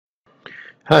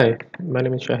Hi, my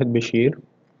name is Shahid Bashir,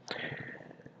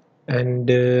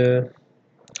 and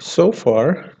so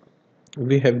far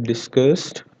we have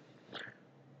discussed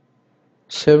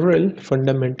several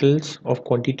fundamentals of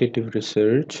quantitative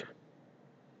research.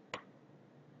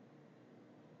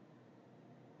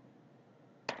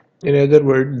 In other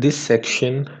words, this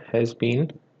section has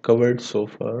been covered so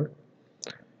far.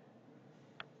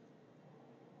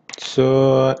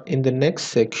 So, in the next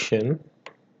section,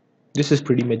 this is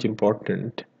pretty much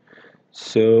important.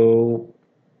 So,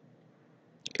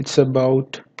 it's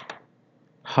about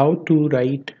how to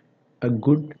write a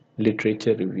good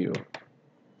literature review.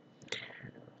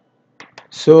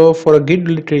 So, for a good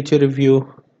literature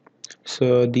review,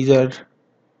 so these are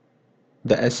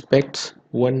the aspects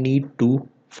one need to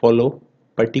follow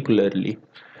particularly.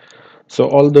 So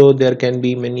although there can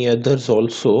be many others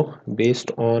also based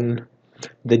on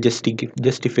the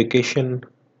justification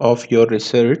of your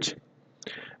research,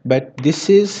 but this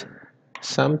is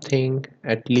something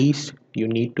at least you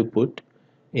need to put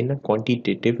in a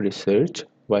quantitative research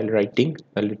while writing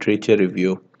a literature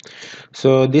review.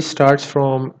 So this starts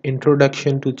from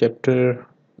introduction to chapter,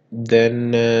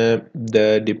 then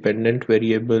the dependent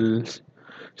variable,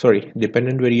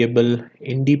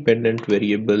 independent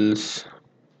variables,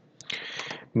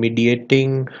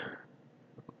 mediating,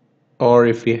 or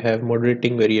if we have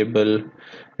moderating variable,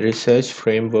 research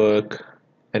framework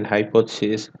and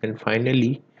hypothesis, and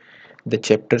finally the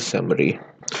chapter summary.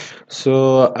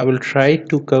 So I will try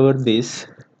to cover this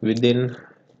within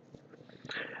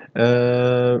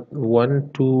one,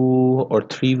 two, or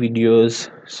three videos.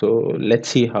 So let's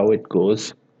see how it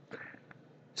goes.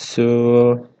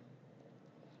 So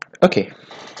okay,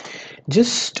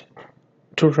 just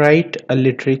to write a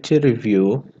literature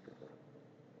review,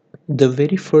 the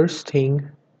very first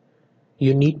thing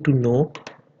you need to know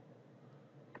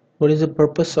what is the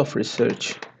purpose of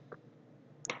research.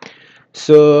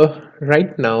 So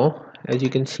right now, as you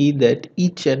can see, that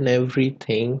each and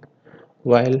everything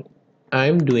while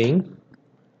I'm doing,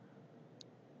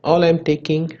 all I'm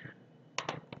taking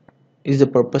is the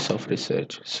purpose of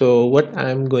research. So what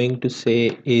I'm going to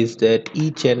say is that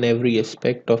each and every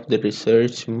aspect of the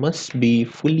research must be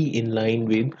fully in line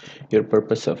with your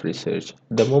purpose of research.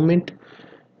 The moment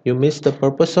you miss the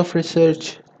purpose of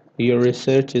research, your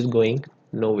research is going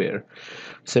nowhere.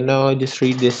 So now I just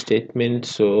read this statement.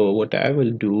 So what I will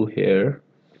do here,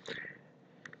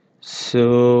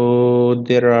 so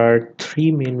there are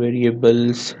three main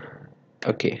variables.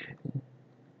 Okay,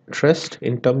 trust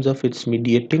in terms of its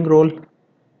mediating role.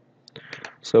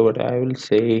 So what I will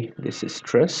say, this is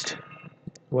trust,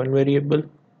 one variable.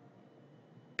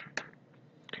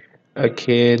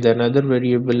 Okay, the another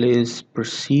variable is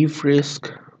perceived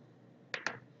risk,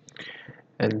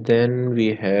 and then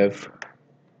we have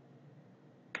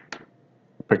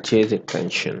purchase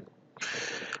intention.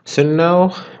 So now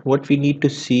what we need to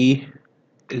see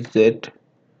is that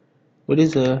what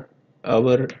is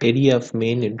our area of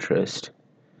main interest.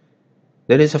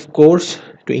 That is, of course,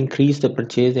 to increase the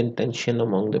purchase intention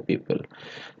among the people.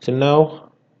 So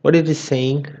now what it is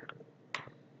saying,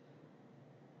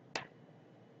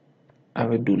 I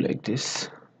will do like this.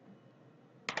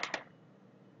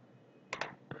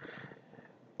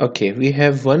 Okay, we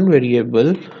have one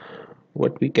variable,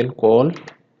 what we can call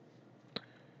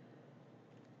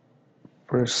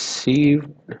perceived,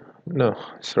 no,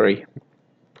 sorry,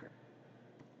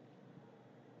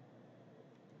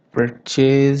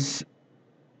 purchase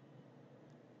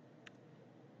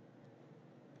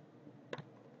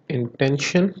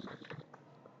intention.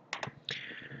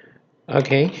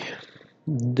 Okay,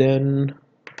 then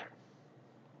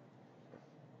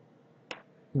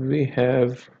we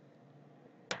have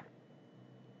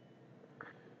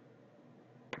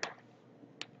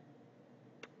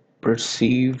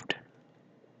perceived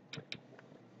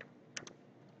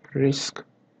risk.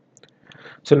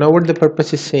 So now what the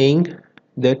purpose is saying,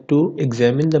 that to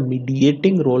examine the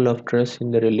mediating role of trust in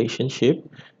the relationship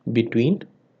between.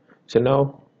 So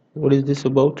now what is this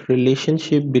about?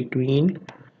 Relationship between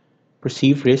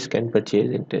perceived risk and purchase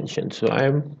intention. So I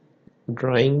am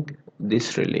drawing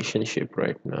this relationship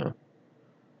right now.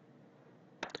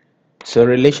 So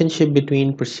relationship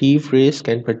between perceived risk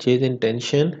and purchase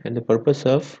intention, and the purpose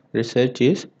of research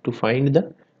is to find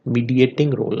the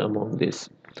mediating role among this.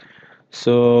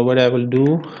 So what I will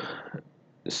do,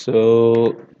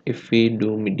 so if we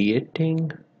do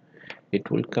mediating, it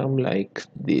will come like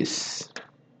this.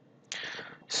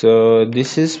 So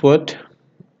this is what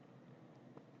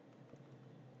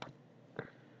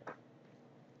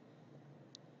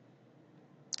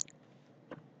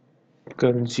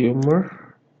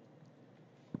consumer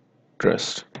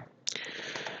trust.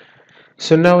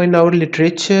 So now in our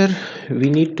literature we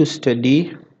need to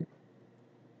study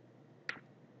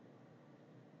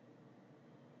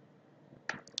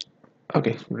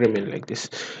okay, remain like this.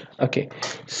 Okay,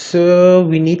 so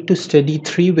we need to study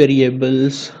three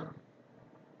variables.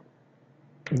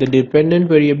 The dependent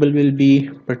variable will be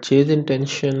purchase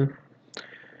intention,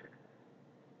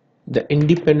 the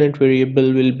independent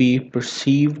variable will be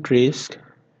perceived risk,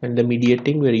 and the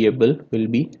mediating variable will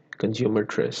be consumer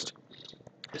trust.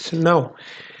 So now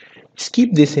just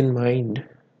keep this in mind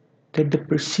that the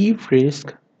perceived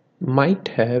risk might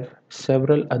have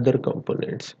several other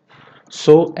components,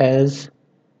 so as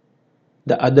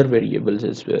the other variables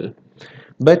as well.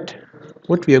 But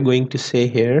what we are going to say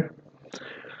here,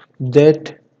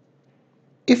 that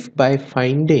if by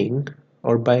finding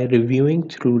or by reviewing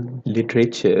through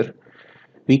literature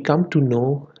we come to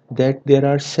know that there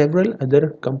are several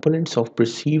other components of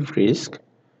perceived risk,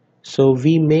 so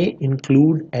we may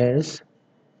include as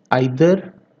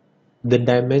either the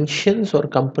dimensions or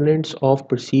components of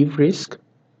perceived risk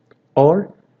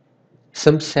or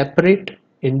some separate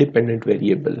independent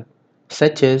variable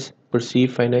such as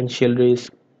perceived financial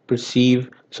risk,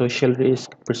 perceived social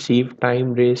risk, perceived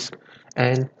time risk,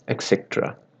 and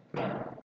etc.